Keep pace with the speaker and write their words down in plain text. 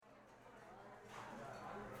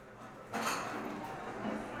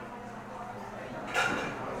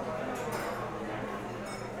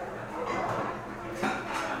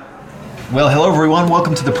Well, hello everyone.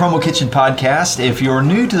 Welcome to the Promo Kitchen Podcast. If you're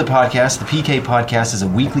new to the podcast, the PK Podcast is a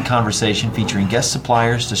weekly conversation featuring guest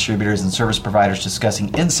suppliers, distributors, and service providers discussing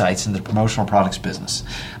insights into the promotional products business.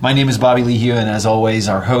 My name is Bobby Lehue, and as always,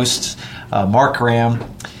 our hosts, Mark Graham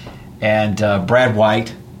and Brad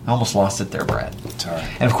White. I almost lost it there, Brad. It's all right.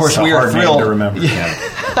 And of course, we are thrilled to remember.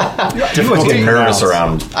 Difficult to get nervous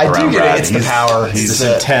around. I do get it. It's the power. He's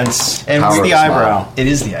intense. And it's the eyebrow. It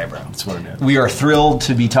is the eyebrow. That's what it is. We are thrilled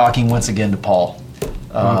to be talking once again to Paul.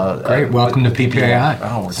 Great. Welcome to PPAI.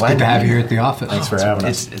 Oh, we're it's glad good to have you here at the office. Thanks for having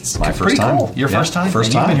us. It's my pretty first time. Cool. Your first time?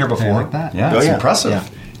 First You've time. been here before. Yeah, like that. Yeah, it's impressive.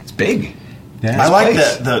 Yeah. It's big. Yeah. I like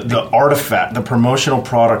place. the artifact, the promotional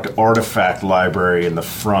product artifact library in the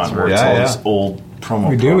front where it's all this old promo.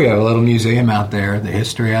 We do. We have a little museum out there, the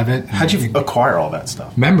history of it. How'd you acquire all that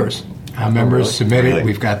stuff? Members. Our members really? submitted.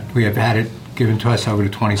 Really? We have had it given to us over the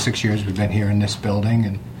 26 years we've been here in this building,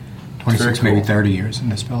 and 26, Very cool. maybe 30 years in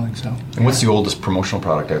this building. So. And what's the oldest promotional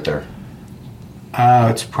product out there?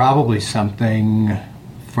 It's probably something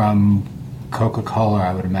from Coca-Cola,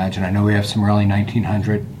 I would imagine. I know we have some early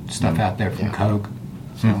 1900 stuff out there from Coke.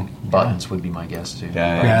 So, Buttons would be my guess, too.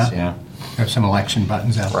 Yeah. We have some election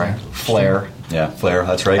buttons out Right. there. Flair. Yeah, Flair.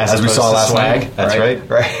 That's right. As As we opposed saw to last swag, night. That's right?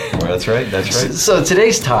 right. Right. Well, that's right. That's right. So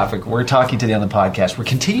today's topic, we're talking today on the podcast, we're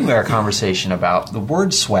continuing our conversation about the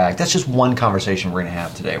word swag. That's just one conversation we're going to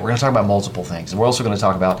have today. We're going to talk about multiple things. And we're also going to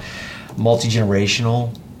talk about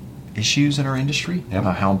multi-generational issues in our industry, Yep.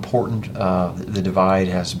 how important the divide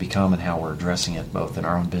has become and how we're addressing it both in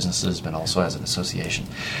our own businesses but also as an association.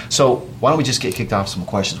 So why don't we just get kicked off some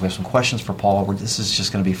questions. We have some questions for Paul. This is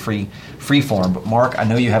just going to be free form. But Mark, I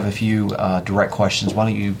know you have a few direct questions. Why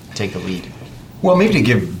don't you take the lead? Well, maybe to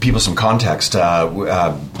give people some context,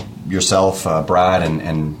 yourself, Brad,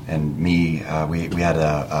 and me, we had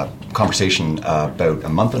a conversation about a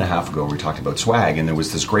month and a half ago where we talked about swag, and there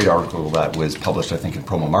was this great article that was published, I think, in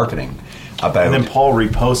Promo Marketing about... And then Paul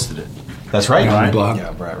reposted it. That's right. On the blog.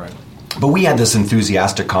 Yeah, right. But we had this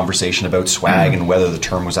enthusiastic conversation about swag and whether the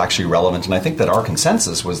term was actually relevant, and I think that our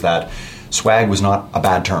consensus was that swag was not a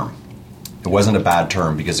bad term. It wasn't a bad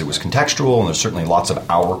term because it was contextual, and there's certainly lots of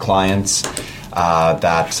our clients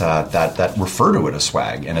that refer to it as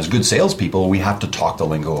swag. And as good salespeople, we have to talk the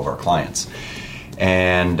lingo of our clients.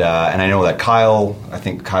 And I know that Kyle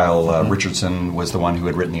Richardson was the one who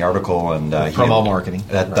had written the article, and Promo Marketing.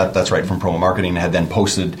 That's right, from Promo Marketing, had then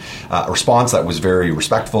posted a response that was very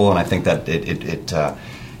respectful, and I think that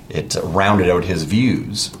it rounded out his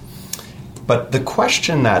views. But the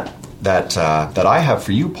question that I have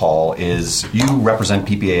for you, Paul, is you represent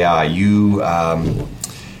PPAI.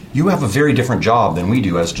 You have a very different job than we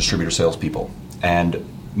do as distributor salespeople, and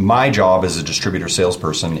my job as a distributor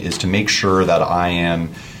salesperson is to make sure that I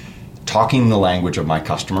am talking the language of my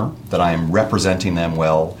customer, that I am representing them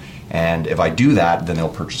well, and if I do that, then they'll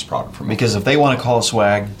purchase product from me. Because if they want to call it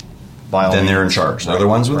swag, by all Then means, they're in charge. They're the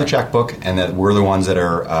ones with the checkbook, and that we're the ones that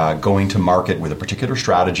are going to market with a particular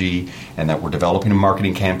strategy, and that we're developing a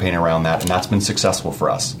marketing campaign around that, and that's been successful for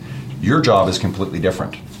us. Your job is completely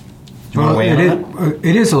different. Do you want to weigh in on that?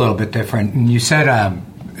 It is a little bit different. And you said,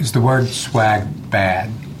 is the word swag bad?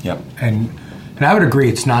 Yep. And I would agree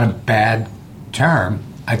it's not a bad term.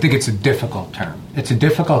 I think it's a difficult term. It's a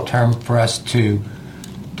difficult term for us to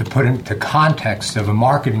put into context of a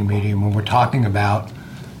marketing medium when we're talking about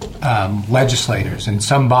legislators and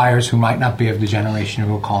some buyers who might not be of the generation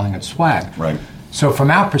who are calling it swag. Right. So from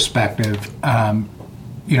our perspective,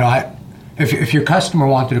 if your customer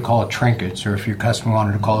wanted to call it trinkets, or if your customer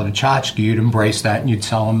wanted to call it a tchotchke, you'd embrace that and you'd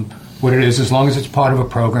tell them what it is, as long as it's part of a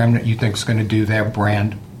program that you think is going to do their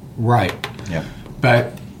brand right. Yep.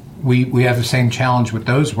 But we have the same challenge with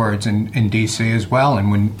those words in D.C. as well.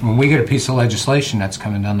 And when we get a piece of legislation that's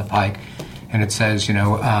coming down the pike, and it says,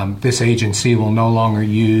 this agency will no longer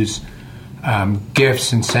use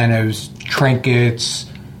gifts, incentives, trinkets,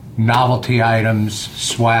 novelty items,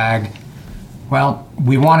 swag. Well,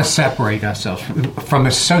 we want to separate ourselves. From an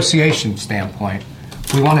association standpoint,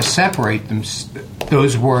 we want to separate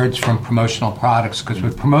those words from promotional products, because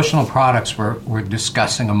with promotional products, we're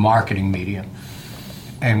discussing a marketing medium.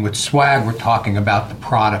 And with swag, we're talking about the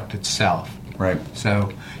product itself. Right.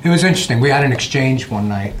 So it was interesting. We had an exchange one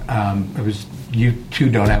night. It was, you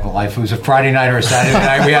two don't have a life. It was a Friday night or a Saturday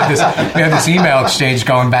night. We have this email exchange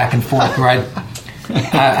going back and forth. Right.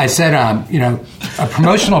 I said, a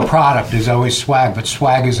promotional product is always swag, but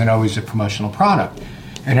swag isn't always a promotional product.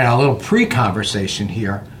 And in our little pre-conversation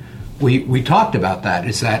here, we talked about that.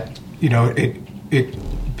 Is that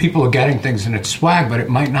people are getting things and it's swag, but it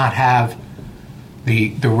might not have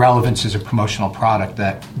the relevance as a promotional product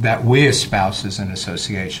that we espouse as an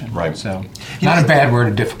association. Right. So, not a bad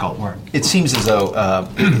word, a difficult word. It seems as though,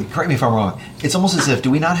 correct me if I'm wrong, it's almost as if,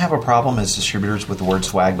 do we not have a problem as distributors with the word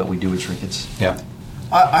swag, but we do with trinkets? Yeah.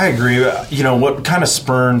 I agree. You know, what kind of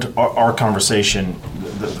spurned our conversation,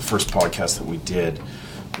 the first podcast that we did,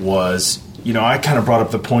 was, you know, I kind of brought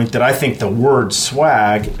up the point that I think the word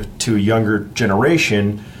swag to a younger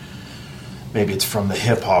generation, maybe it's from the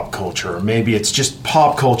hip-hop culture, or maybe it's just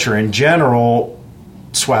pop culture in general,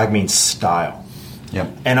 swag means style.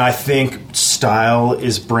 Yep. And I think style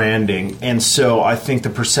is branding. And so I think the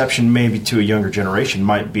perception maybe to a younger generation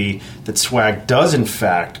might be that swag does in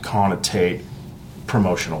fact connotate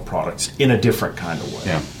promotional products in a different kind of way.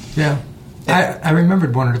 Yeah. Yeah. I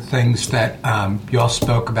remembered one of the things that you all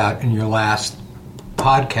spoke about in your last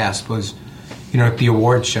podcast was, you know, at the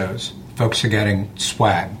award shows, folks are getting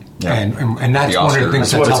swag. Yeah. And that's one of the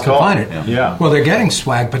things That's that's what helped it's define called. it. Yeah. Well, they're getting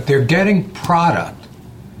swag, but they're getting product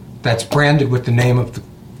that's branded with the name of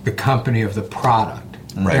the company of the product.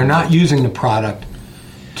 Right. They're not using the product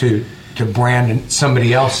to brand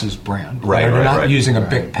somebody else's brand. Right, They're right, not right. using a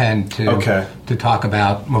big pen to talk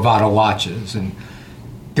about Movado watches, and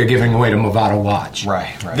they're giving away the Movado watch.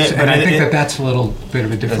 Right. So, and I think that's a little bit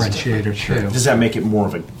of a differentiator too. Does that make it more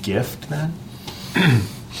of a gift then?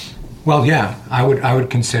 Well, yeah, I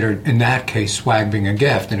would consider in that case swag being a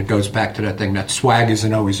gift, and it goes back to that thing that swag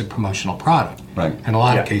isn't always a promotional product. Right. In a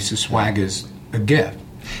lot of cases, swag is a gift.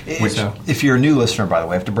 If you're a new listener, by the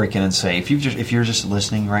way, I have to break in and say, if you're just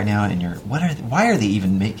listening right now and you're, why are they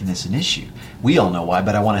even making this an issue? We all know why,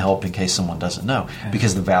 but I want to help in case someone doesn't know,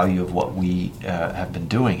 because the value of what we have been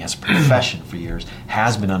doing as a profession for years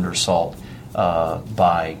has been under assault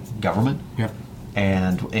by government. Yep.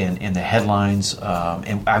 And in the headlines,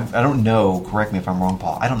 and I don't know, correct me if I'm wrong,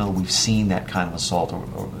 Paul, I don't know that we've seen that kind of assault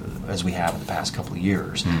or as we have in the past couple of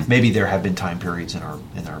years. Maybe there have been time periods in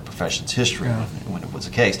our profession's history when it was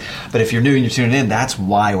the case. But if you're new and you're tuning in, that's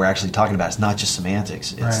why we're actually talking about it. It's not just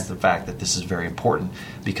semantics. It's the fact that this is very important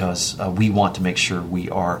because we want to make sure we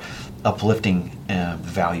are uplifting the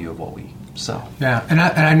value of what we sell. Yeah, and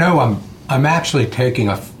I know I'm actually taking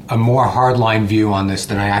a more hardline view on this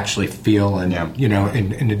than I actually feel in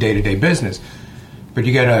the day-to-day business. But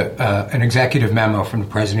you get an executive memo from the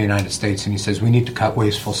President of the United States, and he says we need to cut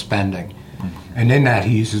wasteful spending. And in that,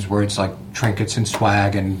 he uses words like trinkets and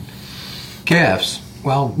swag and gifts.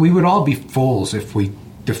 Well, we would all be fools if we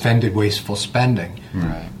defended wasteful spending.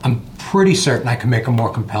 Right. I'm pretty certain I can make a more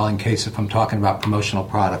compelling case if I'm talking about promotional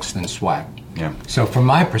products than swag. Yeah. So from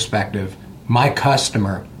my perspective, my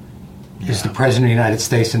customer is the President of the United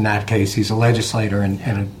States in that case. He's a legislator in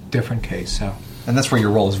a different case. So. And that's where your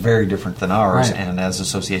role is very different than ours. Right. And as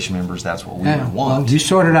association members, that's what we want. Well, you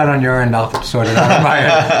sort it out on your end, I'll sort it out on my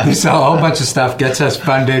end. You sell a whole bunch of stuff, gets us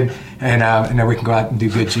funded, and then we can go out and do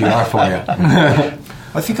good GR for you.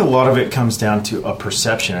 I think a lot of it comes down to a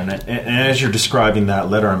perception. And as you're describing that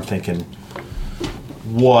letter, I'm thinking,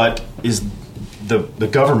 what is the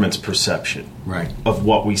government's perception of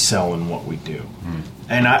what we sell and what we do?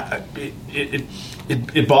 And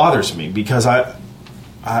it bothers me because I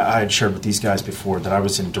had shared with these guys before that I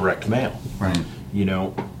was in direct mail. Right. You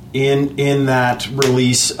know, in that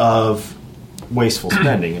release of wasteful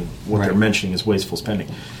spending, and what they're mentioning is wasteful spending.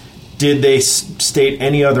 Did they state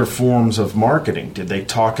any other forms of marketing? Did they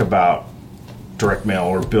talk about direct mail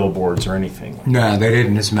or billboards or anything? No, they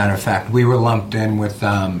didn't. As a matter of fact, we were lumped in with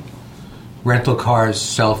rental cars,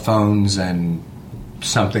 cell phones, and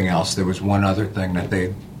something else. There was one other thing that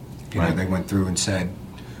they went through and said,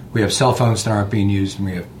 we have cell phones that aren't being used, and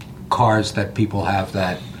we have cars that people have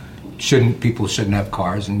that people shouldn't have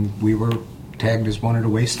cars, and we were tagged as one of the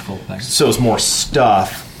wasteful things. So it's more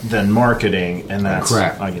stuff than marketing, and that's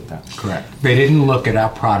correct. I get that. Correct. They didn't look at our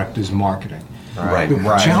product as marketing. Right. The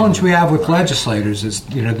challenge we have with legislators is,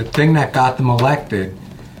 the thing that got them elected,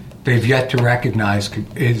 they've yet to recognize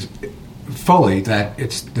is fully that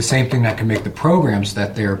it's the same thing that can make the programs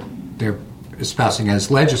that they're espousing as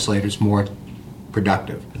legislators more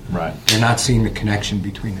productive. Right. They're not seeing the connection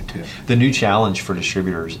between the two. The new challenge for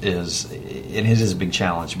distributors is, and it is a big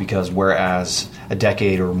challenge, because whereas a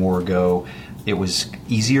decade or more ago it was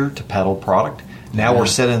easier to peddle product, now we're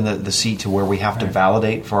set in the seat to where we have to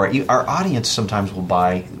validate for our audience. Sometimes will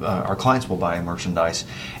buy, our clients will buy merchandise,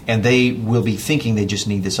 and they will be thinking they just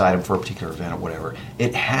need this item for a particular event or whatever.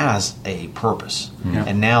 It has a purpose,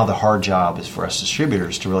 and now the hard job is for us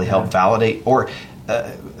distributors to really help validate or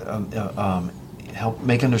help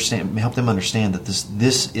them understand that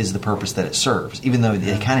this is the purpose that it serves. Even though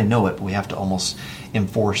they kind of know it, but we have to almost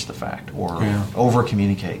enforce the fact or over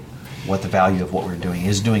communicate what the value of what we're doing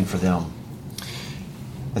is doing for them.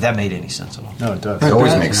 But that made any sense at all. No, it does. It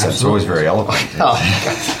always does, makes sense. It's always very eloquent.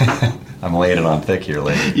 I'm laying it on thick here,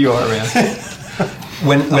 lady. You are, man.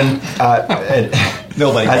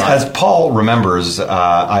 Nobody. As Paul remembers,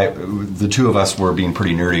 the two of us were being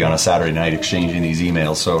pretty nerdy on a Saturday night exchanging these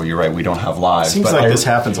emails. So you're right, we don't have lives. Seems like this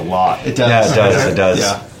happens a lot. It does. Yeah, it does.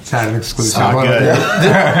 Yeah. It's not an exclusive Not one.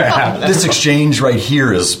 good. This exchange right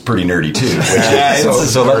here is pretty nerdy too.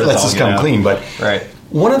 Let's just come clean. But Right.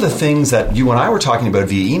 one of the things that you and I were talking about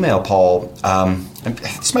via email, Paul, and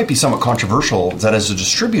this might be somewhat controversial, is that as a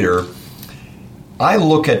distributor, I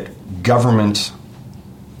look at government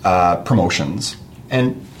promotions,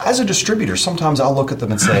 and as a distributor, sometimes I'll look at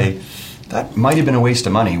them and say that might have been a waste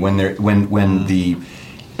of money when there's a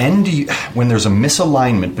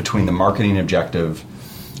misalignment between the marketing objective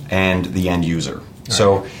and the end user. Right.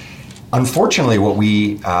 So, unfortunately, what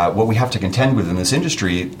we have to contend with in this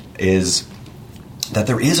industry is that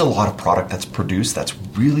there is a lot of product that's produced that's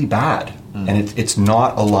really bad, and it's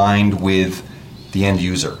not aligned with the end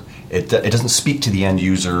user. It doesn't speak to the end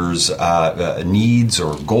user's needs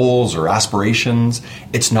or goals or aspirations.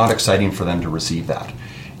 It's not exciting for them to receive that.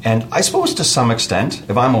 And I suppose to some extent,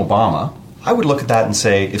 if I'm Obama, I would look at that and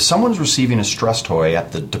say, if someone's receiving a stress toy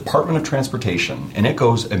at the Department of Transportation and it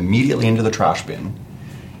goes immediately into the trash bin,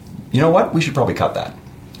 you know what? We should probably cut that.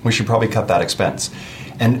 We should probably cut that expense.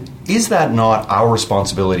 And is that not our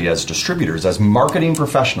responsibility as distributors, as marketing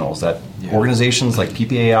professionals, that organizations like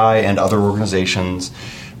PPAI and other organizations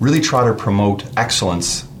really try to promote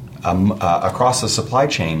excellence across the supply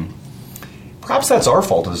chain? Perhaps that's our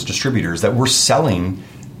fault as distributors, that we're selling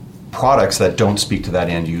products that don't speak to that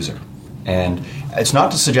end user. And it's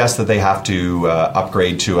not to suggest that they have to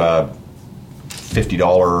upgrade to a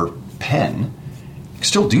 $50 pen.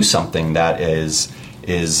 Still do something that is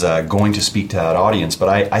going to speak to that audience. But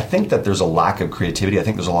I think that there's a lack of creativity. I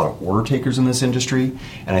think there's a lot of order takers in this industry,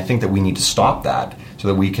 and I think that we need to stop that so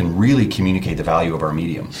that we can really communicate the value of our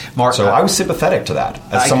medium. Mark, so I was sympathetic to that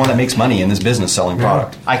as someone that makes money in this business selling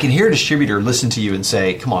product. I can hear a distributor listen to you and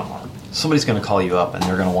say, come on, Mark, somebody's going to call you up and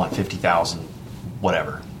they're going to want 50,000,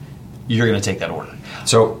 whatever. You're going to take that order.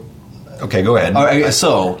 So, okay, go ahead.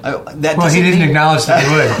 That Well, he didn't acknowledge that he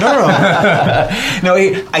would. No,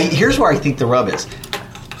 here's where I think the rub is.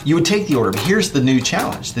 You would take the order, but here's the new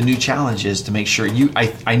challenge. The new challenge is to make sure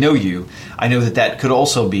I know you. I know that could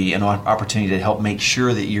also be an opportunity to help make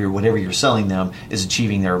sure that whatever you're selling them is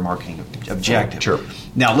achieving their marketing objective. Sure.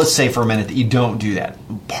 Now, let's say for a minute that you don't do that.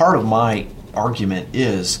 Part of my argument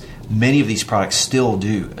is many of these products still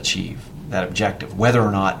do achieve that objective, whether or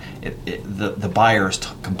not the buyer is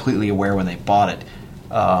completely aware when they bought it,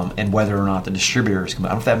 and whether or not the distributor is. I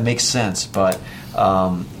don't know if that makes sense, but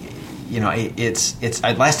it's.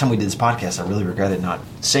 Last time we did this podcast, I really regretted not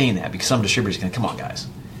saying that, because some distributors are going to come on, guys,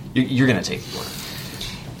 you're going to take the order.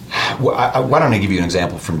 Well, why don't I give you an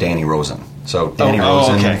example from Danny Rosen? So Danny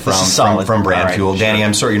Rosen okay. from Brand right, Fuel. sure. Danny,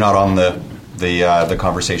 I'm sorry you're not on the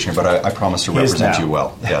conversation here, but I promise to represent you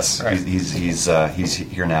well. Yes, right. he's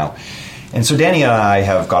here now. And so Danny and I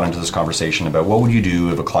have got into this conversation about what would you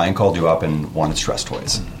do if a client called you up and wanted stress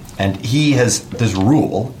toys. And he has this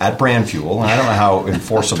rule at Brand Fuel, and I don't know how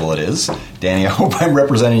enforceable it is. Danny, I hope I'm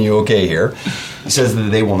representing you okay here. He says that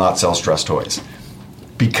they will not sell stress toys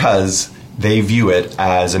because they view it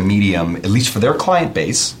as a medium, at least for their client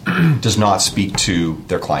base, does not speak to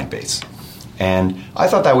their client base. And I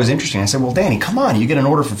thought that was interesting. I said, well, Danny, come on. You get an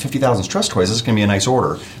order for 50,000 stress toys. This is going to be a nice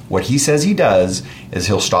order. What he says he does is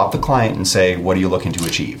he'll stop the client and say, what are you looking to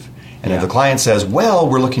achieve? And if the client says, well,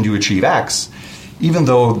 we're looking to achieve X, even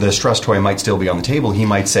though the stress toy might still be on the table, he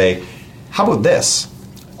might say, how about this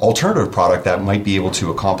alternative product that might be able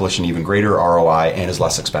to accomplish an even greater ROI and is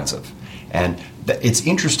less expensive? And it's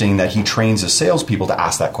interesting that he trains his salespeople to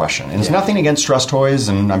ask that question. And it's nothing against stress toys,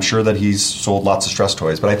 and I'm sure that he's sold lots of stress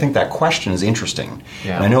toys, but I think that question is interesting.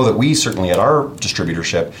 Yeah. And I know that we certainly at our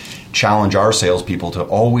distributorship challenge our salespeople to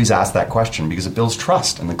always ask that question because it builds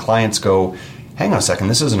trust. And the clients go, hang on a second,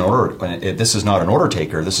 this is not an order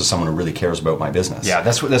taker, this is someone who really cares about my business. Yeah,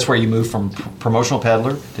 that's where you move from promotional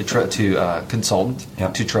peddler to consultant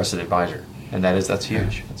to trusted advisor. And that's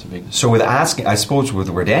huge. That's a big. So with asking, I suppose with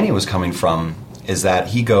where Danny was coming from is that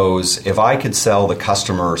he goes, if I could sell the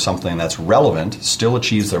customer something that's relevant, still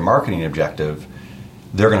achieves their marketing objective,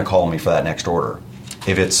 they're going to call me for that next order.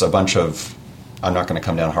 If it's a bunch of, I'm not going to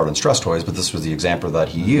come down hard on stress toys, but this was the example that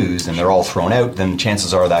he used, and they're all thrown out, then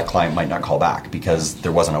chances are that client might not call back because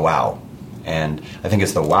there wasn't a wow. And I think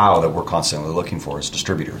it's the wow that we're constantly looking for as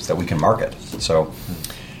distributors, that we can market. So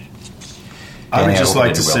I would just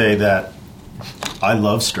like to say that I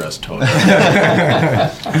love stress toys. And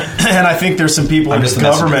And I think there's some people in just the the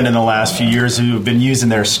messenger. government in the last few years who have been using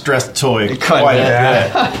their stress toy quite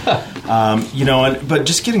a bit. But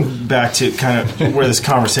just getting back to kind of where this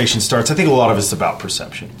conversation starts, I think a lot of it's about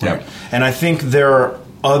perception. Yeah. And I think there are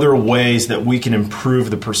other ways that we can improve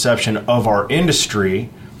the perception of our industry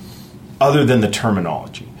other than the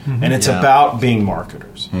terminology. And it's about being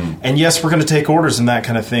marketers. And yes, we're going to take orders and that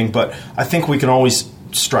kind of thing, but I think we can always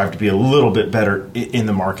strive to be a little bit better in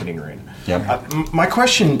the marketing arena. Yep. My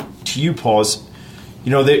question to you, Paul, is,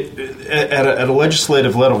 they, at a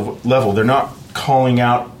legislative level, they're not calling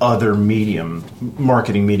out other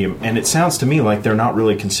marketing medium, and it sounds to me like they're not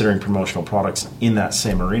really considering promotional products in that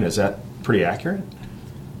same arena. Is that pretty accurate?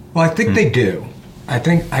 Well, I think they do. I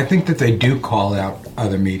think that they do call out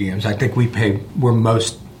other mediums. I think we're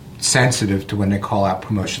most sensitive to when they call out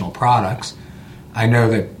promotional products. I know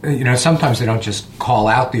that sometimes they don't just call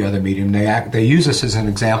out the other medium. They use us as an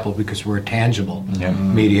example because we're a tangible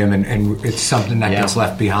medium, and it's something that gets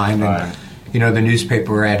left behind. And the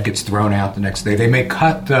newspaper ad gets thrown out the next day. They may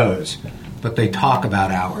cut those, but they talk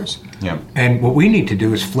about ours. Yeah. And what we need to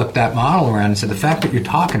do is flip that model around and say the fact that you're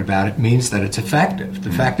talking about it means that it's effective.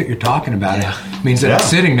 The fact that you're talking about it means that it's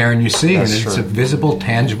sitting there and you see it. It's a visible,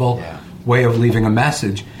 tangible way of leaving a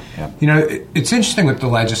message. Yeah. It's interesting with the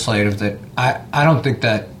legislative that I don't think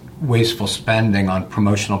that wasteful spending on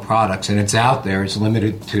promotional products, and it's out there, is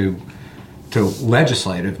limited to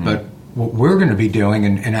legislative. But what we're going to be doing,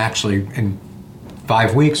 and actually in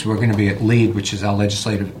 5 weeks, we're going to be at LEAD, which is our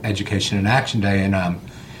Legislative Education and Action Day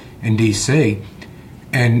in D.C.,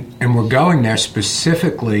 and we're going there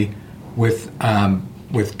specifically with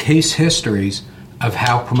case histories of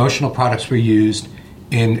how promotional products were used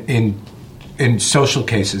in social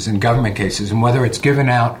cases, in government cases, and whether it's given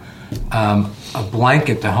out a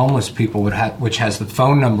blanket to homeless people which has the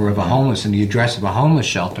phone number of a homeless and the address of a homeless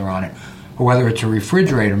shelter on it, or whether it's a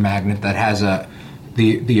refrigerator magnet that has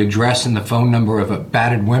the address and the phone number of a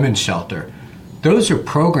battered women's shelter. Those are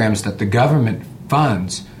programs that the government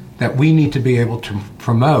funds that we need to be able to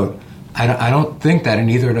promote. I don't think that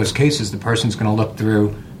in either of those cases the person's going to look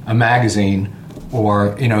through a magazine or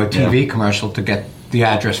a TV commercial to get the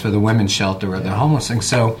address for the women's shelter or the homeless thing.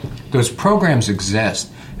 So those programs exist.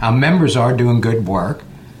 Our members are doing good work.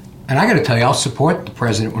 And I got to tell you, I'll support the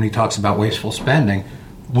president when he talks about wasteful spending.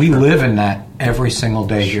 We live in that every single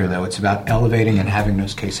day here, though. It's about elevating and having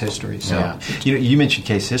those case histories. So. Yeah. You mentioned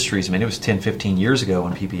case histories. I mean, it was 10, 15 years ago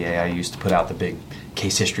when PPAI used to put out the big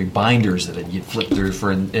case history binders that you'd flip through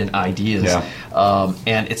for ideas. Yeah.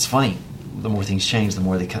 And it's funny. The more things change, the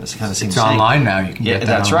more they kind of seem the same. It's online now. You can get that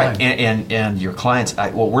that's online. right. And your clients,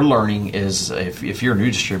 what we're learning is if you're a new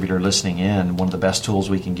distributor listening in, one of the best tools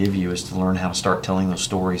we can give you is to learn how to start telling those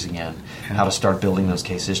stories again, how to start building those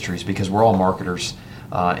case histories, because we're all marketers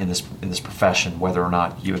in this profession, whether or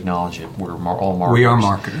not you acknowledge it. We're all marketers. We are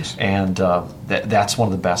marketers. And that's one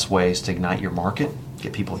of the best ways to ignite your market,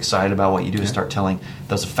 get people excited about what you do, is start telling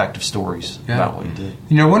those effective stories about what you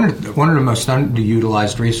do. One of the most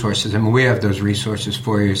underutilized resources, I mean, we have those resources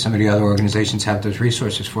for you. Some of the other organizations have those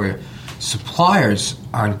resources for you. Suppliers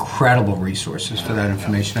are incredible resources for that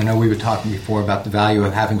information. I know we were talking before about the value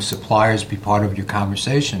of having suppliers be part of your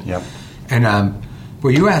conversation. Yep. And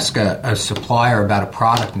well, you ask a supplier about a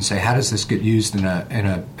product and say, how does this get used in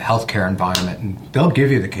a healthcare environment? And they'll give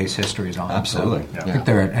you the case histories on it. Absolutely. So I think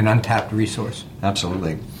they're an untapped resource.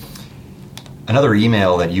 Absolutely. Another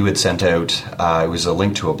email that you had sent out, it was a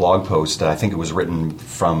link to a blog post that I think it was written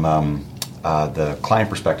from the client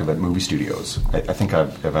perspective at movie studios. I think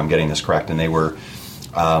if I'm getting this correct, and they were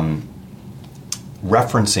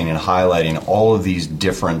referencing and highlighting all of these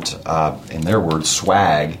different, in their words,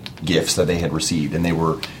 swag gifts that they had received, and they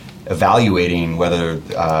were evaluating whether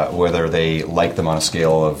they liked them on a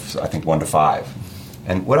scale of, I think, 1 to 5.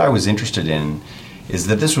 And what I was interested in is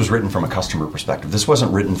that this was written from a customer perspective. This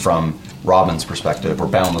wasn't written from Robin's perspective or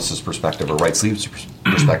Boundless's perspective or Right Sleeve's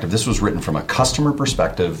perspective. This was written from a customer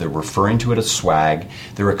perspective. They're referring to it as swag.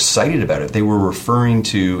 They're excited about it. They were referring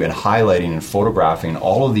to and highlighting and photographing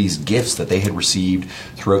all of these gifts that they had received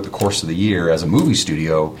throughout the course of the year as a movie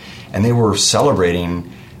studio, and they were celebrating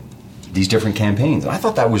these different campaigns. And I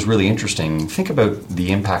thought that was really interesting. Think about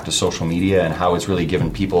the impact of social media and how it's really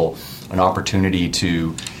given people an opportunity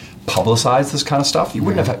to publicize this kind of stuff. You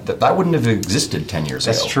wouldn't have that wouldn't have existed 10 years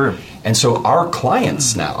ago. That's true. And so our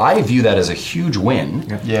clients now, I view that as a huge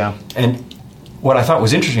win. Yeah. And what I thought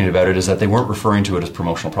was interesting about it is that they weren't referring to it as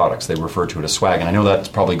promotional products. They referred to it as swag. And I know that's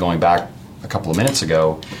probably going back a couple of minutes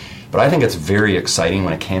ago, but I think it's very exciting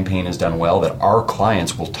when a campaign is done well that our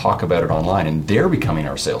clients will talk about it online, and they're becoming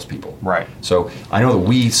our salespeople. Right. So I know that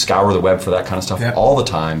we scour the web for that kind of stuff all the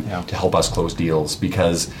time to help us close deals,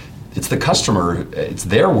 because it's the customer, it's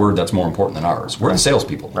their word that's more important than ours. We're the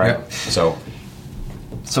salespeople, Right. Yep.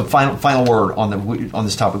 So final word on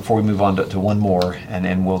this topic before we move on to one more,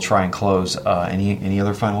 and we'll try and close. Any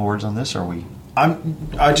other final words on this? Or are we?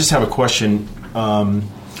 I just have a question.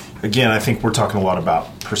 Again, I think we're talking a lot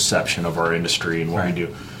about perception of our industry and what we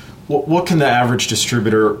do. What can the average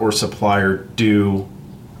distributor or supplier do,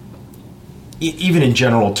 even in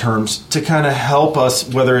general terms, to kind of help us,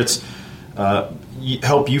 whether it's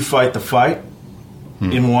help you fight the fight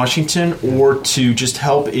in Washington, or to just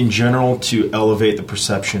help in general to elevate the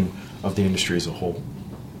perception of the industry as a whole?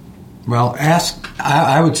 Well,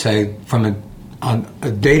 I would say on a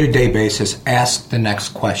day-to-day basis, ask the next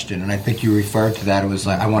question. And I think you referred to that. It was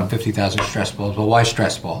like, I want 50,000 stress balls. Well, why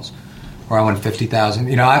stress balls? Or I want 50,000.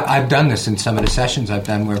 You know, I've done this in some of the sessions I've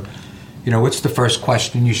done where, you know, what's the first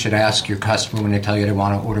question you should ask your customer when they tell you they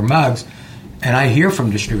want to order mugs? And I hear from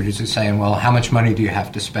distributors who are saying, well, how much money do you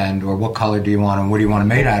have to spend? Or what color do you want? And what do you want it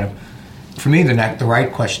made out of? For me, the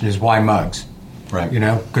right question is, why mugs? right. You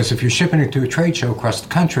know, because if you're shipping it to a trade show across the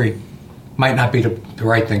country, might not be the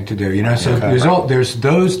right thing to do, you know. So there's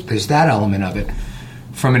that element of it.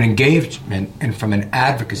 From an engagement and from an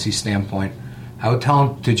advocacy standpoint, I would tell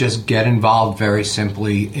them to just get involved very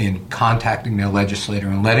simply in contacting their legislator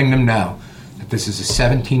and letting them know that this is a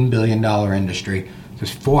 $17 billion industry.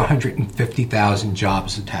 There's 450,000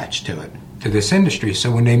 jobs attached to it, to this industry.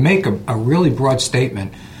 So when they make a really broad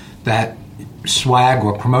statement that swag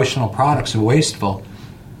or promotional products are wasteful,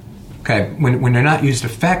 okay, when they're not used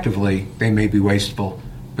effectively, they may be wasteful.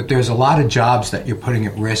 But there's a lot of jobs that you're putting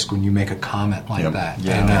at risk when you make a comment like that.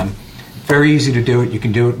 Yeah. And very easy to do it. You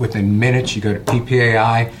can do it within minutes. You go to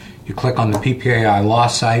PPAI, you click on the PPAI law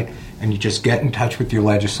site, and you just get in touch with your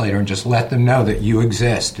legislator and just let them know that you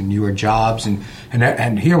exist and you are jobs.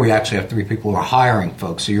 And here we actually have 3 people who are hiring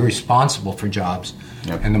folks. So you're responsible for jobs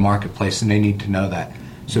in the marketplace, and they need to know that.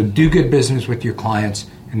 So do good business with your clients,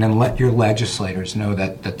 and then let your legislators know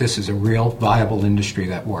that this is a real viable industry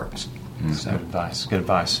that works. So good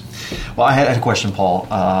advice. Well, I had a question, Paul.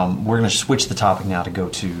 We're going to switch the topic now to go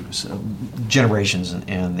to generations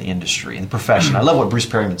in the industry and the profession. I love what Bruce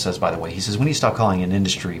Perryman says, by the way. He says we need to stop calling it an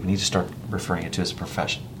industry. We need to start referring it to as a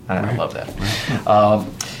profession. I love that.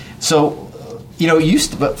 So, you know,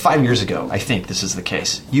 about 5 years ago, I think this is the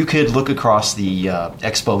case. You could look across the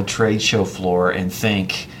expo trade show floor and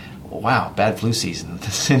think, wow, bad flu season.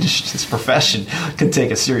 This profession could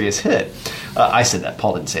take a serious hit. I said that.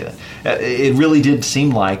 Paul didn't say that. It really did seem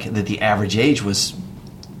like that the average age was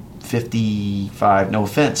 55. No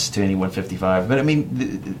offense to anyone 55, but I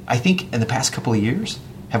mean, I think in the past couple of years,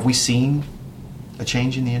 have we seen a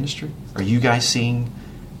change in the industry? Are you guys seeing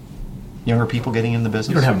younger people getting in the business?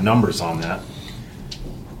 You don't have numbers on that.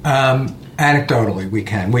 Anecdotally, we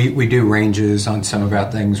can. We do ranges on some of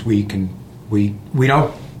our things. We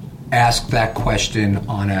don't ask that question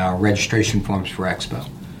on our registration forms for Expo.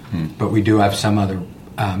 But we do have some other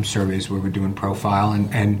surveys where we're doing profile.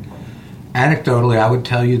 And anecdotally, I would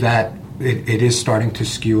tell you that it is starting to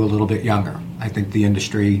skew a little bit younger. I think the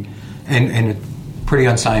industry, and it's pretty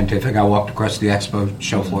unscientific. I walked across the Expo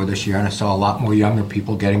show floor this year, and I saw a lot more younger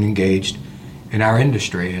people getting engaged in our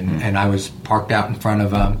industry. And I was parked out in front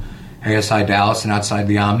of ASI Dallas and outside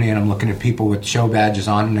the Omni, and I'm looking at people with show badges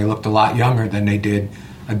on, and they looked a lot younger than they did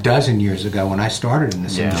a dozen years ago when I started in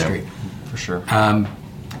this industry. For sure.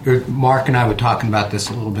 Mark and I were talking about this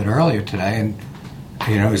a little bit earlier today, and,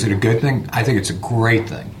 you know, is it a good thing? I think it's a great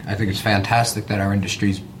thing. I think it's fantastic that our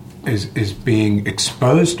industry is being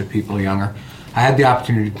exposed to people younger. I had the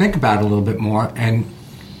opportunity to think about it a little bit more, and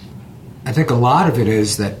I think a lot of it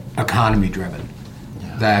is that economy driven.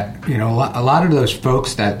 Yeah. That, you know, a lot of those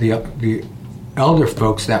folks that the elder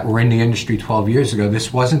folks that were in the industry 12 years ago,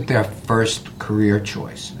 this wasn't their first career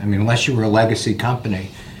choice. I mean, unless you were a legacy company,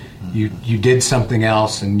 you did something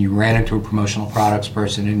else and you ran into a promotional products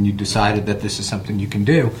person and you decided that this is something you can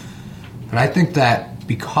do. But I think that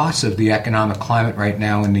because of the economic climate right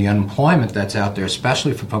now and the unemployment that's out there,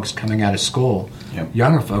 especially for folks coming out of school,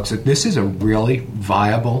 younger folks, that this is a really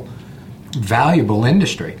viable, valuable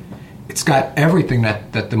industry. It's got everything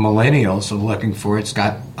that the millennials are looking for. It's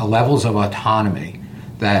got levels of autonomy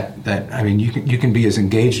that I mean, you can be as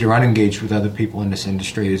engaged or unengaged with other people in this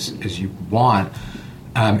industry as you want.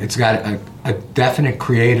 It's got a definite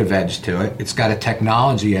creative edge to it. It's got a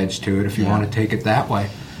technology edge to it, if you want to take it that way.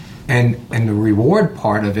 And the reward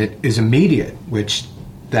part of it is immediate, which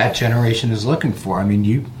that generation is looking for. I mean,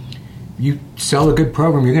 you sell a good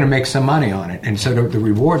program, you're going to make some money on it. And so the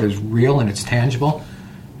reward is real and it's tangible.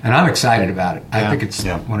 And I'm excited about it. I think it's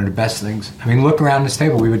one of the best things. I mean, look around this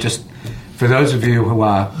table. We were just For those of you who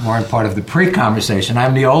weren't part of the pre-conversation,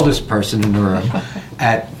 I'm the oldest person in the room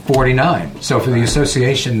at 49. So for the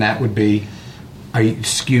association, that would be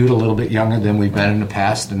skewed a little bit younger than we've been in the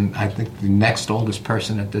past. And I think the next oldest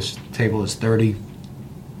person at this table is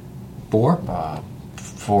 34?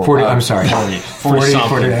 40. I'm sorry.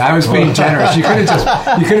 40. I was being generous. You could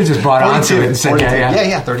have just bought onto it and said, 42.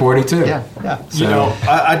 yeah, 42. 42. Yeah. So.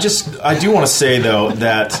 I do want to say though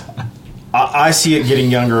that I see it getting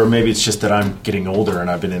younger, or maybe it's just that I'm getting older and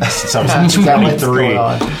I've been in this since I was 23.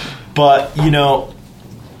 But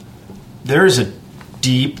there is a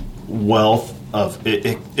deep wealth of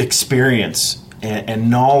experience and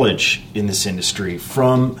knowledge in this industry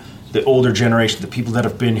from the older generation, the people that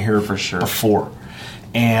have been here for sure before.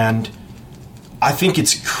 And I think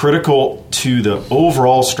it's critical to the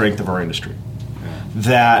overall strength of our industry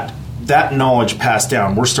that knowledge passed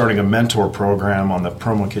down. We're starting a mentor program on the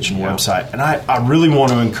Promo Kitchen website, and I really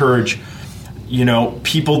want to encourage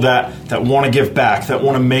people that want to give back, that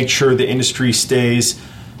want to make sure the industry stays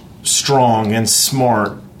strong and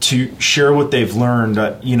smart, to share what they've learned.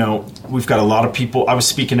 We've got a lot of people. I was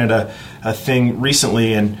speaking at a thing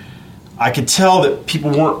recently, and I could tell that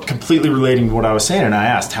people weren't completely relating to what I was saying, and I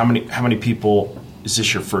asked, how many people, is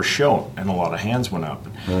this your first show? And a lot of hands went up.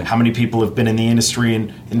 Really? How many people have been in the industry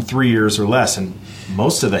in 3 years or less? And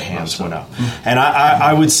most of the hands went up. And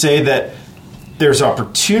I would say that there's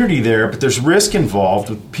opportunity there, but there's risk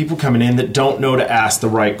involved with people coming in that don't know to ask the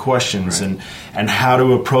right questions and how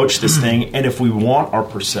to approach this thing. And if we want our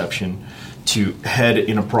perception to head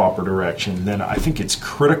in a proper direction, then I think it's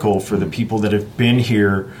critical for the people that have been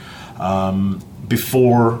here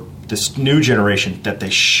before this new generation that they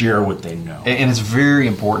share what they know. And it's very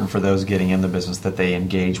important for those getting in the business that they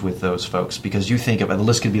engage with those folks, because you think of, and the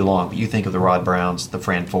list could be long, but you think of the Rod Browns, the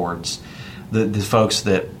Fran Fords, the folks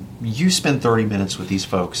that you spend 30 minutes with these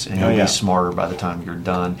folks and you'll be smarter by the time you're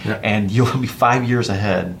done. Yeah. And you'll be 5 years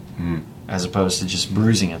ahead as opposed to just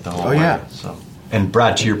bruising it the whole way. Yeah. So. And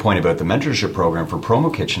Brad, to your point about the mentorship program for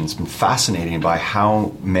Promo Kitchen, it's been fascinating by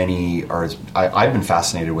how many I've been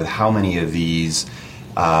fascinated with how many of these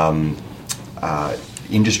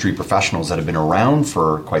industry professionals that have been around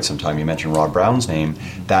for quite some time. You mentioned Rod Brown's name,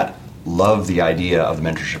 that love the idea of the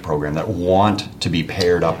mentorship program, that want to be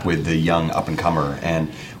paired up with the young up-and-comer.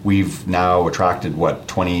 And we've now attracted,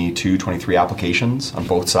 22, 23 applications on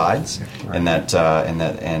both sides. Right. And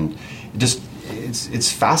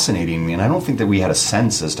it's fascinating me, and I don't think that we had a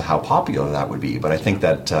sense as to how popular that would be, but I think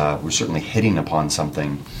that we're certainly hitting upon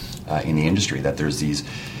something in the industry, that there's these,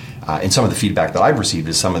 and some of the feedback that I've received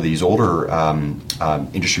is some of these older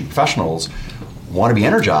industry professionals want to be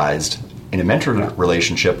energized in a mentor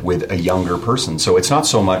relationship with a younger person. So it's not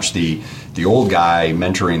so much the old guy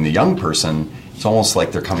mentoring the young person. It's almost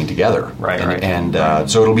like they're coming together, right?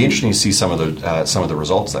 So it'll be interesting to see some of the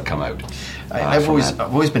results that come out. I've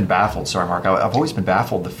always been baffled. Sorry, Mark. I've always been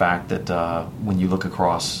baffled the fact that when you look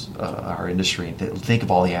across our industry and think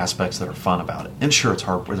of all the aspects that are fun about it. And sure, it's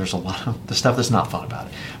hard. Where there's a lot of the stuff that's not fun about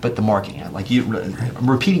it, but the marketing. I'm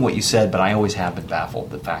repeating what you said, but I always have been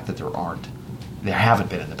baffled the fact that there haven't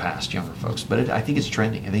been in the past younger folks. But I think it's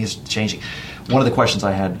trending. I think it's changing. One of the questions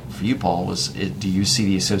I had for you, Paul, was: do you see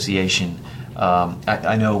the association?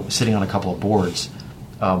 I know sitting on a couple of boards.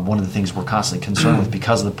 One of the things we're constantly concerned with,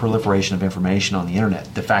 because of the proliferation of information on the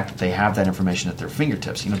internet, the fact that they have that information at their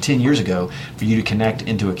fingertips. 10 years ago, for you to connect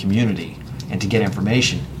into a community and to get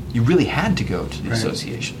information, you really had to go to the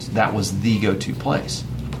associations. That was the go-to place.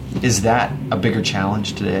 Is that a bigger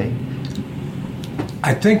challenge today?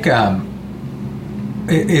 I think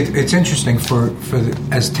it's interesting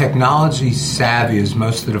as technology savvy as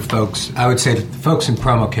most of the folks. I would say that the folks in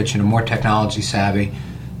Promo Kitchen are more technology savvy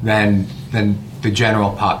than the general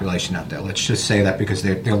population out there. Let's just say that, because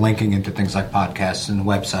they're linking into things like podcasts and the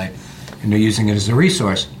website, and they're using it as a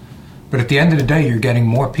resource. But at the end of the day, you're getting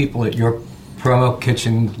more people at your Promo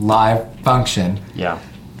Kitchen live function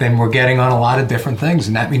than we're getting on a lot of different things,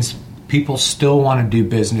 and that means people still want to do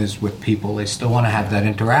business with people. They still want to have that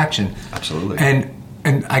interaction. Absolutely.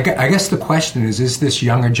 And I guess the question is this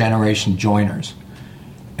younger generation joiners?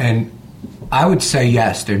 And I would say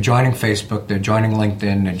yes. They're joining Facebook, they're joining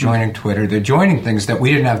LinkedIn, they're joining Twitter, they're joining things that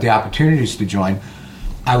we didn't have the opportunities to join.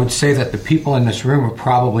 I would say that the people in this room are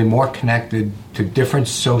probably more connected to different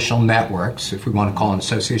social networks, if we want to call an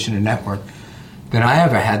association a network, than I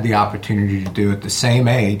ever had the opportunity to do at the same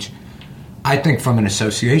age. I think from an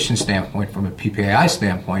association standpoint, from a PPAI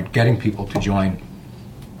standpoint, getting people to join,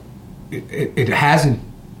 we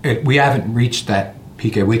haven't reached that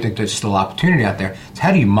PK. We think there's still opportunity out there. It's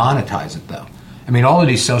how do you monetize it, though? I mean, all of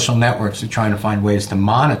these social networks are trying to find ways to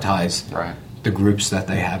monetize the groups that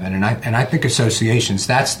they have in. And I think associations,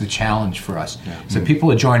 that's the challenge for us. So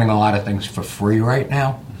people are joining a lot of things for free right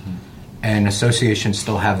now, and associations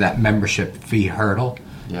still have that membership fee hurdle.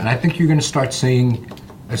 And I think you're going to start seeing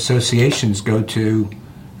associations go to,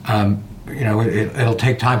 it'll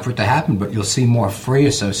take time for it to happen, but you'll see more free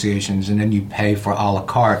associations, and then you pay for a la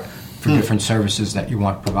carte for different services that you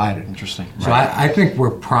want provided. Interesting. So I think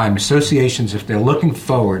we're prime. Associations, if they're looking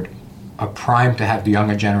forward, are primed to have the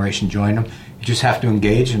younger generation join them. You just have to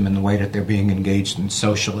engage them in the way that they're being engaged in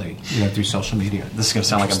socially, through social media. This is going to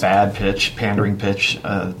sound like a bad pitch, pandering pitch,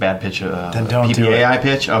 bad pitch, Then don't do PPAI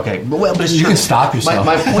pitch. Okay, well, but it's You true. can stop yourself.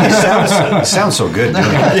 My point It sounds so good.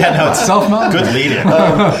 It's Self-motivated. good lead-in.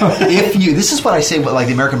 this is what I say, like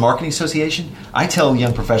the American Marketing Association. I tell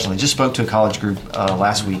young professionals. I just spoke to a college group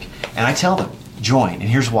last week, and I tell them, join, and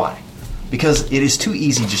here's why. Because it is too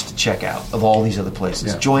easy just to check out of all these other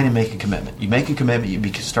places. Yeah. Join and make a commitment. You make a commitment, you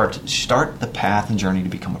start the path and journey to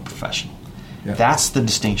become a professional. Yeah. That's the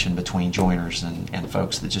distinction between joiners and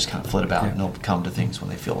folks that just kind of flit about and they'll come to things when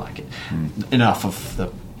they feel like it. Enough of the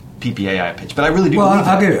PPAI pitch. But I really do believe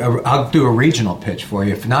that. I'll do a regional pitch for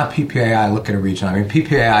you. If not PPAI, look at a regional. I mean,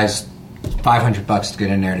 PPAI is $500 to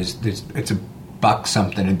get in there. It's $1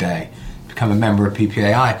 something a day to become a member of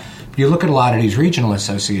PPAI. You look at a lot of these regional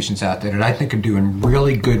associations out there that I think are doing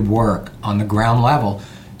really good work on the ground level.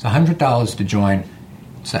 It's $100 to join.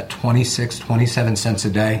 It's at 27 cents a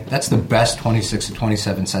day. That's the best 26 to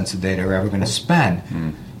 27 cents a day they're ever going to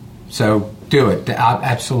spend. So do it.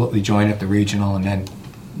 Absolutely join at the regional, and then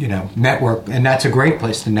network. And that's a great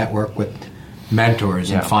place to network with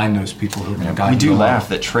mentors and find those people who are going to guide you. We do along. laugh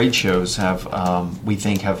that trade shows have,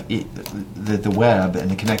 the web and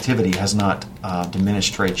the connectivity has not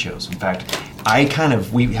diminished trade shows. In fact,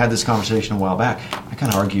 we had this conversation a while back. I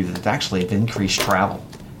kind of argue that actually it increased travel.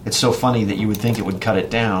 It's so funny that you would think it would cut it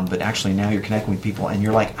down, but actually now you're connecting with people and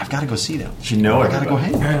you're like, I've got to go see them. You know I got to go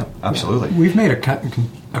hang. Yeah. Absolutely. We've made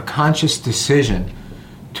a conscious decision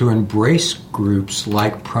to embrace groups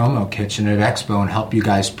like Promo Kitchen at Expo and help you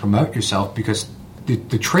guys promote yourself, because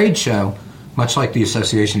the trade show, much like the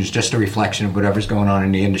association, is just a reflection of whatever's going on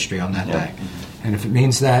in the industry on that day. And if it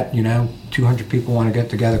means that 200 people want to get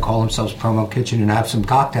together, call themselves Promo Kitchen, and have some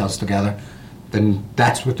cocktails together, then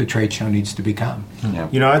that's what the trade show needs to become.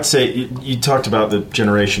 Yeah. I'd say you talked about the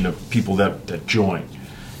generation of people that join,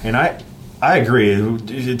 and I agree.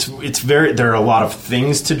 There are a lot of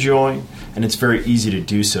things to join, and it's very easy to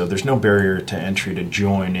do so. There's no barrier to entry to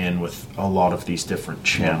join in with a lot of these different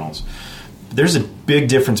channels. There's a big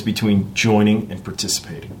difference between joining and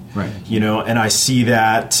participating. Right. And I see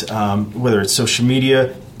that whether it's social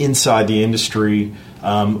media, inside the industry,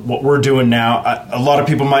 what we're doing now, a lot of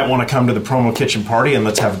people might want to come to the Promo Kitchen party and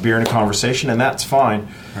let's have a beer and a conversation, and that's fine.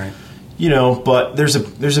 Right. But there's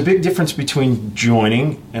a big difference between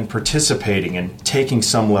joining and participating and taking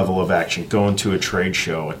some level of action, going to a trade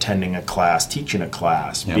show, attending a class, teaching a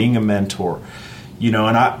class, being a mentor. And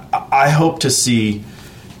I hope to see,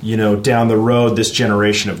 down the road, this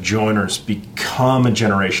generation of joiners become a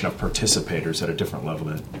generation of participators at a different level.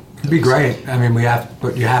 It'd be great. I mean,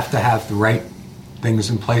 but you have to have the right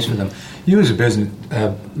things in place for them. You as a business,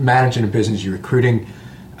 managing a business, you're recruiting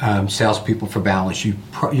salespeople for balance. You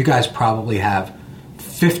guys probably have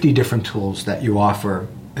 50 different tools that you offer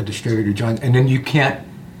a distributor join, and then you can't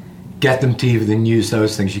get them to even use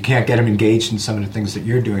those things. You can't get them engaged in some of the things that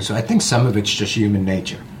you're doing. So I think some of it's just human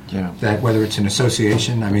nature. Yeah. That whether it's an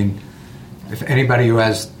association, I mean, if anybody who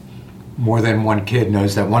has more than one kid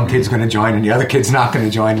knows that one kid's going to join and the other kid's not going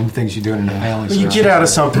to join, and things you're doing in the family. You get out of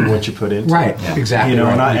something what you put into it. Right, exactly.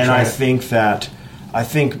 And right. I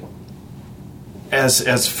think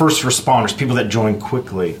as first responders, people that join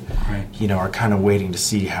quickly, are kind of waiting to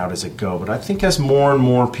see how does it go. But I think as more and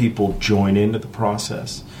more people join into the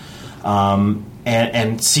process,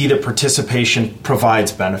 and see that participation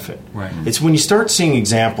provides benefit. Right. It's when you start seeing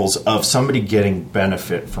examples of somebody getting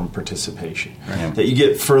benefit from participation that you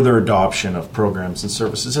get further adoption of programs and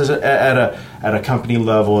services at a company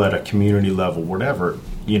level, at a community level, whatever,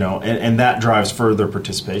 and that drives further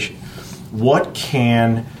participation.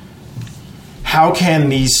 How can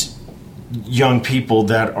these young people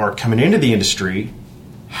that are coming into the industry,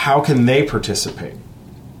 how can they participate,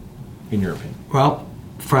 in your opinion? Well,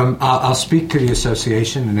 I'll speak to the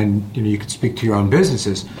association, and then you could speak to your own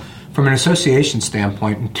businesses. From an association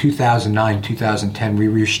standpoint, in 2009, 2010, we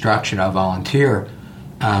restructured our volunteer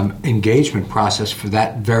engagement process for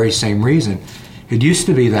that very same reason. It used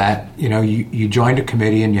to be that you joined a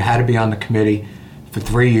committee and you had to be on the committee for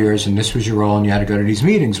 3 years, and this was your role, and you had to go to these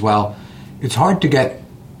meetings. Well, it's hard to get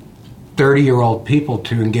 30-year-old people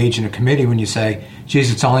to engage in a committee when you say,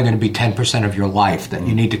 geez, it's only going to be 10% of your life that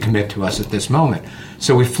you need to commit to us at this moment.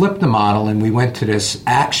 So we flipped the model and we went to this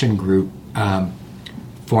action group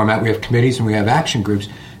format. We have committees and we have action groups.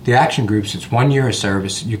 The action groups, it's 1 year of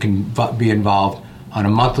service. You can be involved on a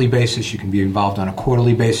monthly basis. You can be involved on a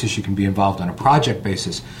quarterly basis. You can be involved on a project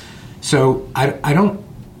basis. So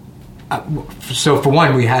so for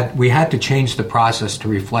one, we had to change the process to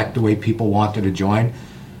reflect the way people wanted to join.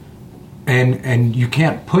 And you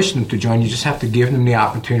can't push them to join. You just have to give them the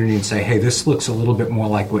opportunity and say, hey, this looks a little bit more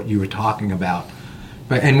like what you were talking about.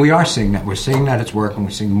 And we are seeing that. We're seeing that it's working.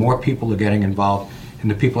 We're seeing more people are getting involved. And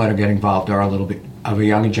the people that are getting involved are a little bit of a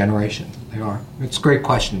younger generation. They are. It's a great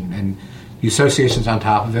question. And the association's on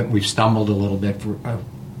top of it. We've stumbled a little bit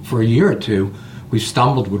for a year or two. We've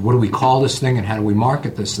stumbled with what do we call this thing and how do we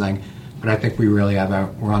market this thing. But I think we really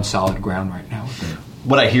we're on solid ground right now with it.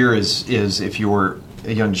 What I hear is if you're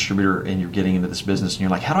a young distributor and you're getting into this business and you're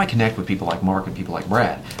like, how do I connect with people like Mark and people like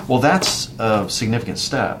Brad? Well, that's a significant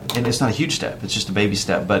step. And it's not a huge step. It's just a baby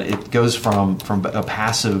step. But it goes from a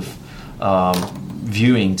passive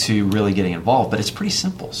viewing to really getting involved. But it's a pretty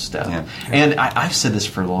simple step. Yeah. And I've said this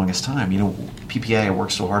for the longest time. PPA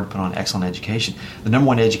works so hard to put on excellent education. The number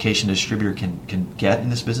one education a distributor can get in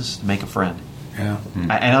this business is to make a friend. Yeah.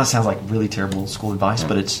 I know it sounds like really terrible old school advice,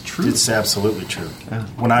 but it's true. It's absolutely true. Yeah.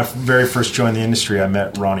 When I very first joined the industry, I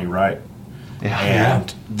met Ronnie Wright. Yeah.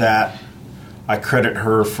 And that I credit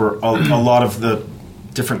her for a lot of the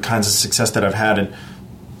different kinds of success that I've had, and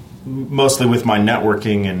mostly with my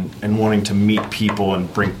networking and wanting to meet people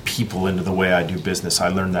and bring people into the way I do business. I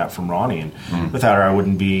learned that from Ronnie, and without her I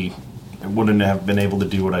wouldn't have been able to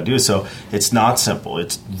do what I do. So it's not simple.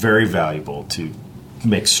 It's very valuable to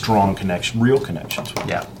make strong real connections.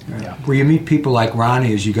 Yeah. Where you meet people like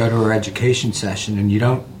Ronnie is you go to her education session and you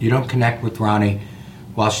don't connect with Ronnie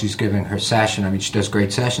while she's giving her session. I mean, she does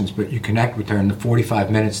great sessions, but you connect with her in the 45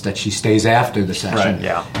 minutes that she stays after the session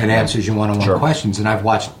and answers your one-on-one questions. And I've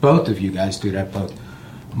watched both of you guys do that, both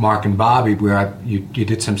Mark and Bobby, where you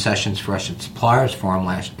did some sessions for us at Suppliers Forum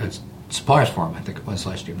I think it was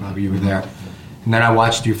last year. Bobby, you were there. And then I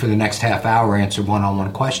watched you for the next half hour answer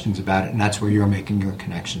one-on-one questions about it, and that's where you're making your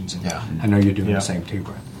connections. And I know you're doing the same too,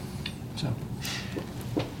 Brett. So,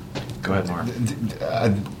 go ahead, Mark.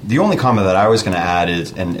 The only comment that I was going to add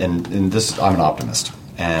is, and this, I'm an optimist,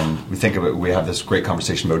 and we have this great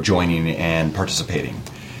conversation about joining and participating.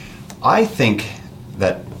 I think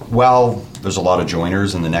that there's a lot of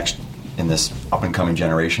joiners in this up-and-coming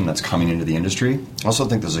generation that's coming into the industry. I also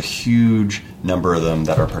think there's a huge number of them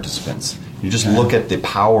that are participants. You just look at the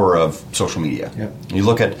power of social media. Yep. You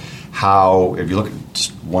look at if you look at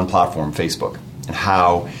just one platform, Facebook, and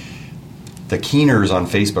how the keeners on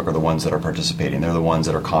Facebook are the ones that are participating. They're the ones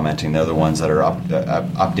that are commenting. They're the ones that are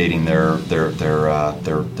updating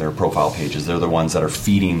their profile pages. They're the ones that are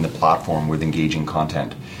feeding the platform with engaging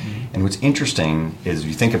content. Mm-hmm. And what's interesting is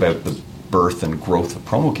you think about the birth and growth of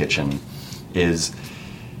Promo Kitchen is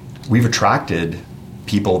we've attracted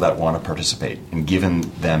people that want to participate and given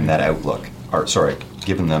them that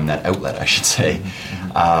given them that outlet, I should say.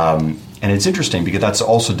 Mm-hmm. And it's interesting because that's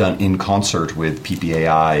also done in concert with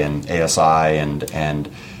PPAI and ASI and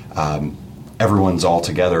everyone's all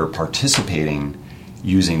together participating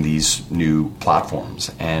using these new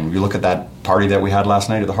platforms. And you look at that party that we had last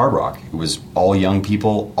night at the Hard Rock. It was all young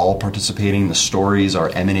people, all participating. The stories are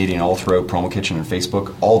emanating all throughout Promo Kitchen and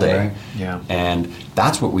Facebook all day. Right. Yeah. And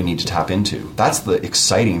that's what we need to tap into. That's the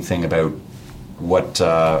exciting thing about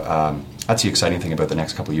that's the exciting thing about the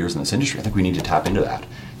next couple of years in this industry. I think we need to tap into that.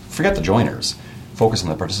 Forget the joiners. Focus on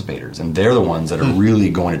the participators. And they're the ones that are really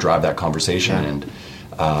going to drive that conversation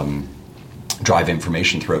and drive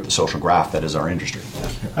information throughout the social graph that is our industry.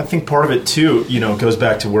 I think part of it too, goes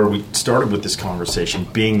back to where we started with this conversation,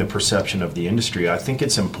 being the perception of the industry. I think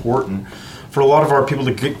it's important for a lot of our people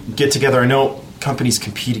to get together. I know companies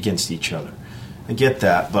compete against each other. I get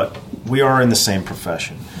that, but we are in the same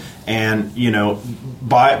profession. And,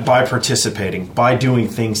 by participating, by doing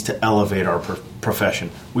things to elevate our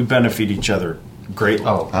profession, we benefit each other greatly.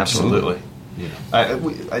 Oh, absolutely.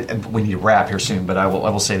 We need to wrap here soon, but I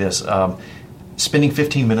will say this. Spending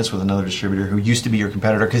 15 minutes with another distributor who used to be your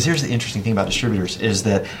competitor, because here's the interesting thing about distributors is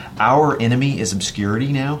that our enemy is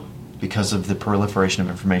obscurity now because of the proliferation of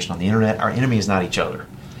information on the internet. Our enemy is not each other.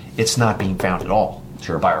 It's not being found at all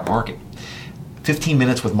by our market. 15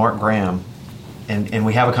 minutes with Mark Graham, and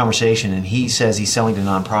we have a conversation, and he says he's selling to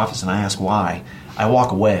nonprofits, and I ask why. I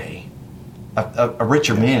walk away a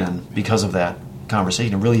richer man because of that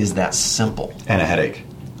conversation. It really is that simple. And a headache.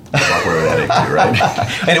 Software with a headache too,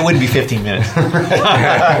 right? And it wouldn't be 15 minutes.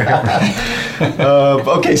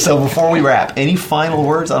 Okay, so before we wrap, any final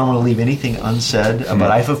words? I don't want to leave anything unsaid,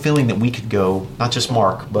 but I have a feeling that we could go, not just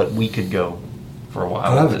Mark, but we could go for a while.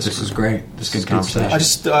 I love it. This is great. This is good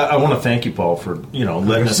conversation. I want to thank you, Paul, for letting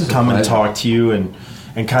This us is a come and pleasure. talk to you and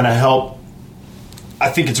kind of help. I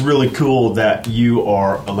think it's really cool that you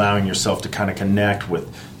are allowing yourself to kind of connect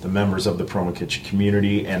with the members of the Promo Kitchen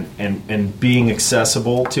community and being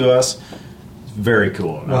accessible to us. It's very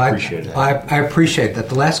cool. And I appreciate it. I appreciate that.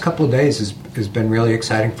 The last couple of days has been really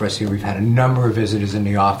exciting for us here. We've had a number of visitors in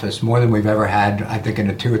the office, more than we've ever had, I think, in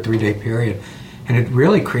a 2 or 3 day period. And it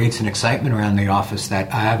really creates an excitement around the office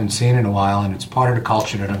that I haven't seen in a while, and it's part of the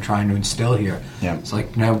culture that I'm trying to instill here. Yeah. It's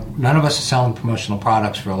like, none of us are selling promotional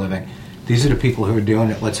products for a living. These are the people who are doing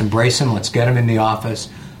it. Let's embrace them. Let's get them in the office.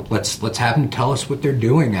 Let's have them tell us what they're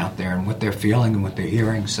doing out there and what they're feeling and what they're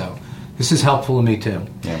hearing. So this is helpful to me too.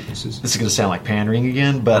 Yeah. This is going to sound like pandering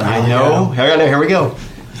again, but I Oh, know. Here we go.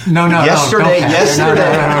 No,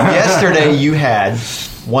 Yesterday you had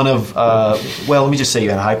one of, let me just say you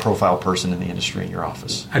had a high-profile person in the industry in your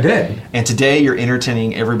office. I did. And today you're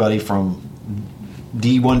entertaining everybody from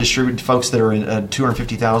D1 distributed folks that are in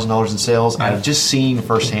 $250,000 in sales. Yeah. I've just seen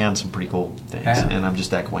firsthand some pretty cool things, Yeah. and I'm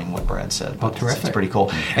just echoing what Brad said. Oh, It's terrific. pretty cool.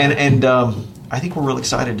 And I think we're really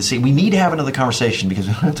excited to see. We need to have another conversation because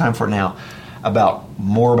we don't have time for it now.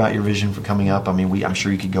 More about your vision for coming up. I mean, I'm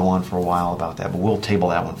sure you could go on for a while about that, but we'll table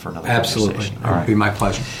that one for another Absolutely. conversation. It would be my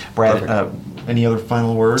pleasure. Brad, any other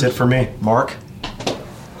final words? That's it for me. Mark?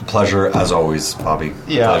 Pleasure as always, Bobby.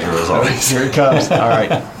 Pleasure as always. Here it comes. All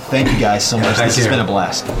right. Thank you guys so much. thank This has you. been a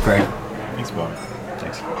blast. Great. Thanks, Bob.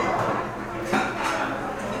 Thanks.